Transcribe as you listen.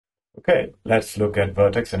Okay, let's look at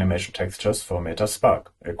Vertex Animation textures for MetaSpark,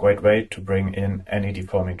 a great way to bring in any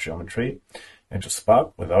deforming geometry into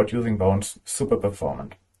Spark without using bones, super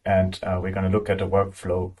performant. And we're going to look at the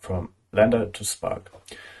workflow from Blender to Spark.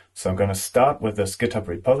 So I'm going to start with this GitHub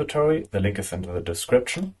repository. The link is in the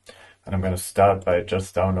description. And I'm going to start by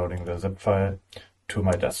just downloading the zip file to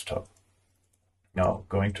my desktop. Now,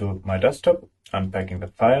 going to my desktop, unpacking the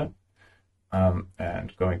file,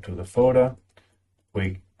 and going to the folder.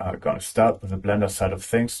 We are going to start with the Blender side of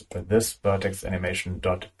things with this Vertex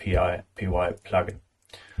Animation.py plugin.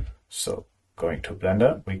 So going to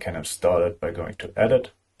Blender, we can install it by going to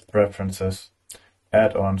Edit, Preferences,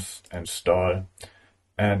 Add-Ons, Install,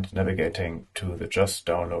 and navigating to the just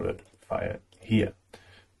downloaded file here.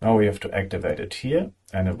 Now we have to activate it here,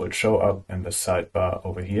 and it will show up in the sidebar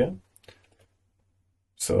over here.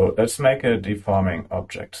 So let's make a deforming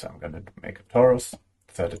object. So I'm going to make a torus,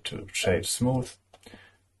 set it to shade smooth,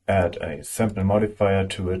 add a simple modifier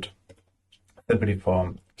to it, simply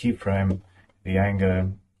deform keyframe the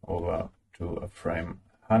angle over to a frame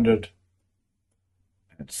 100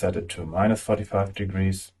 and set it to -45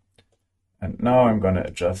 degrees. And now I'm going to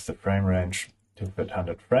adjust the frame range to fit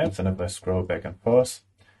 100 frames. And if I scroll back and forth,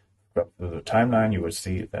 scrub through the timeline, you will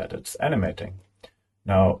see that it's animating.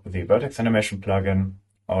 Now the Vertex Animation plugin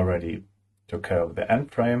already took care of the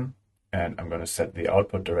end frame, and I'm going to set the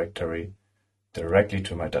output directory directly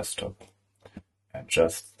to my desktop. And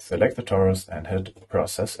just select the torus and hit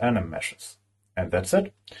Process Anim Meshes. And that's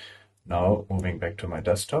it. Now moving back to my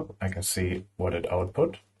desktop, I can see what it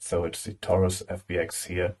output. So it's the torus FBX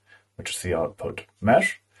here, which is the output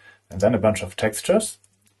mesh, and then a bunch of textures,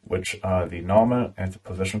 which are the normal and the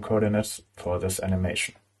position coordinates for this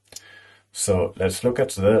animation. So let's look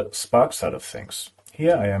at the Spark side of things.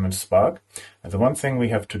 Here I am in Spark, and the one thing we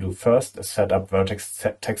have to do first is set up Vertex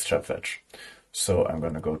Texture Fetch. So I'm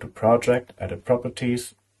going to go to Project, Edit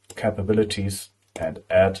Properties, Capabilities, and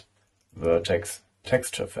add Vertex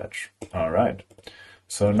Texture Fetch. All right.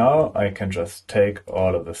 So now I can just take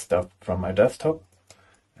all of the stuff from my desktop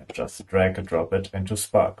and just drag and drop it into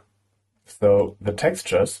Spark. So the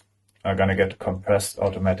textures are going to get compressed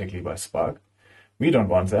automatically by Spark. We don't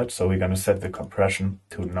want that, so we're going to set the compression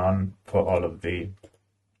to none for all of the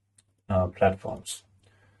platforms.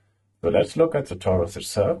 So let's look at the torus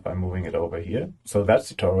itself by moving it over here. So that's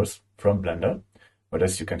the torus from Blender, but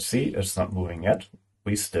as you can see, it's not moving yet.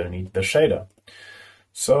 We still need the shader.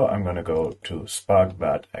 So I'm going to go to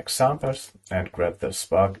SparkVAT Examples and grab the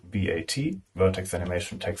Spark VAT, Vertex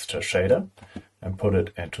Animation Texture Shader, and put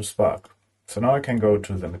it into Spark. So now I can go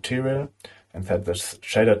to the material and set this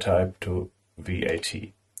shader type to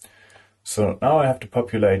VAT. So now I have to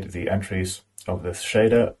populate the entries of this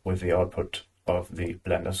shader with the output of the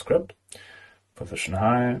Blender script. Position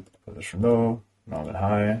high, position low, normal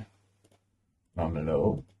high, normal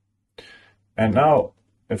low. And now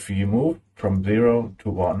if you move from 0 to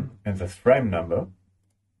 1 in this frame number,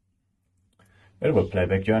 it will play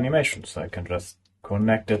back your animation. So I can just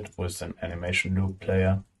connect it with an animation loop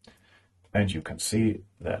player, and you can see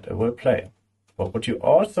that it will play. But what you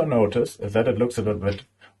also notice is that it looks a little bit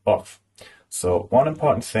off. So one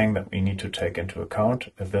important thing that we need to take into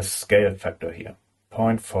account is this scale factor here,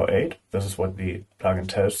 0.48. This is what the plugin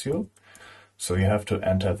tells you. So you have to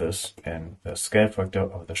enter this in the scale factor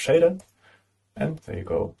of the shader. And there you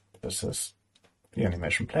go. This is the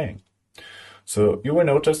animation playing. So you will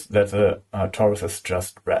notice that the torus is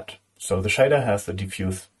just red. So the shader has the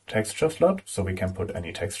diffuse texture slot, so we can put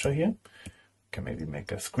any texture here. We can maybe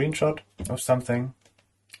make a screenshot of something.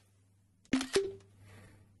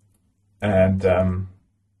 And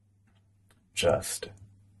just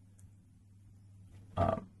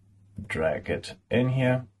drag it in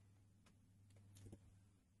here,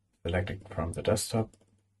 select it from the desktop,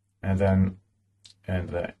 and then in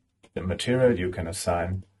the material you can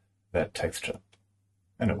assign that texture,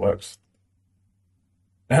 and it works.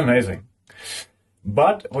 Amazing.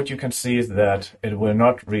 But what you can see is that it will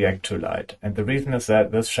not react to light, and the reason is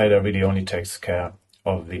that this shader really only takes care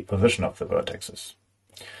of the position of the vertices.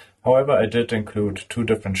 However, I did include two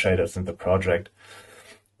different shaders in the project,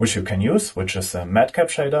 which you can use, which is a madcap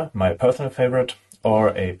shader, my personal favorite, or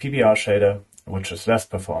a PBR shader, which is less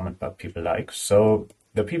performant but people like. So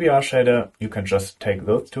the PBR shader, you can just take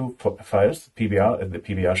those two files. PBR is the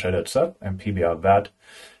PBR shader itself, and PBR VAT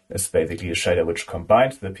is basically a shader which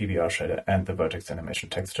combines the PBR shader and the Vertex Animation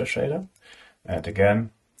Texture shader. And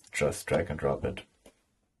again, just drag and drop it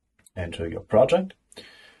into your project.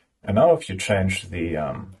 And now if you change the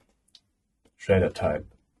shader type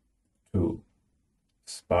to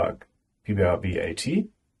Spark PBR VAT,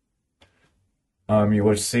 you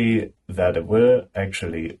will see that it will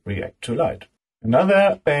actually react to light.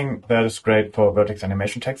 Another thing that is great for Vertex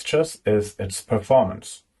Animation textures is its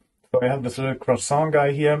performance. So we have this little croissant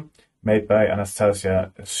guy here, made by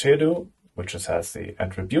Anastasia Shader, which has the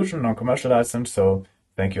attribution non-commercial license, so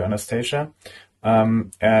thank you, Anastasia.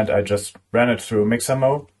 And I just ran it through mixer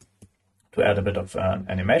mode to add a bit of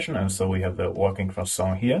animation, and so we have the walking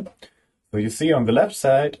croissant here. So you see on the left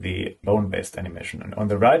side the bone-based animation, and on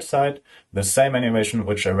the right side the same animation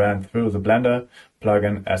which I ran through the Blender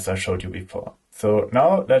plugin as I showed you before. So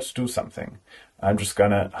now let's do something. I'm just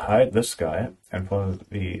gonna hide this guy, and for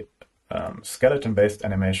the skeleton-based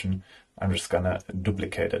animation I'm just gonna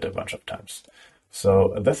duplicate it a bunch of times.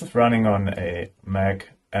 So this is running on a Mac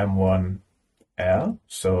M1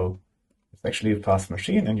 so it's actually a fast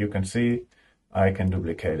machine, and you can see I can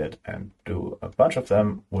duplicate it and do a bunch of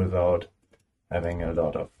them without having a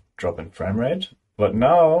lot of drop in frame rate. But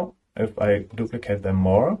now, if I duplicate them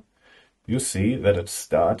more, you see that it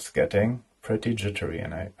starts getting pretty jittery,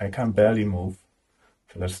 and I can barely move.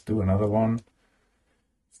 So let's do another one.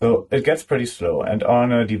 So it gets pretty slow, and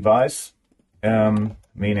on a device,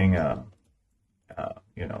 meaning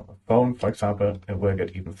you know, a phone, for example, it will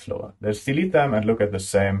get even slower. Let's delete them and look at the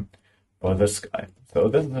same for this guy. So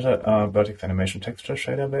this is a Vertex Animation texture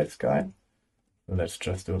shader-based guy. So let's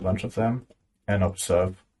just do a bunch of them and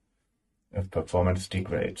observe if performance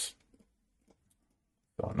degrades.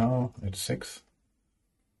 So now it's 6,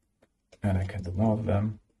 and I can do more of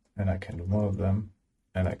them, and I can do more of them,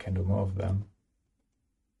 and I can do more of them,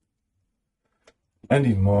 and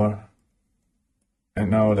even more.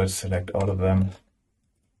 And now let's select all of them,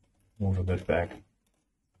 move a bit back,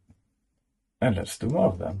 and let's do more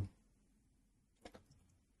of them,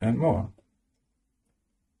 and more,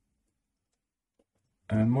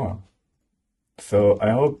 and more. So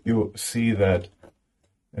I hope you see that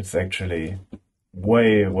it's actually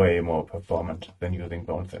way, way more performant than using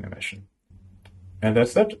bones animation. And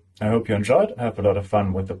that's it. I hope you enjoyed. Have a lot of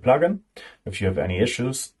fun with the plugin. If you have any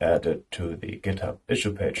issues, add it to the GitHub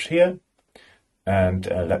issue page here, and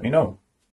let me know.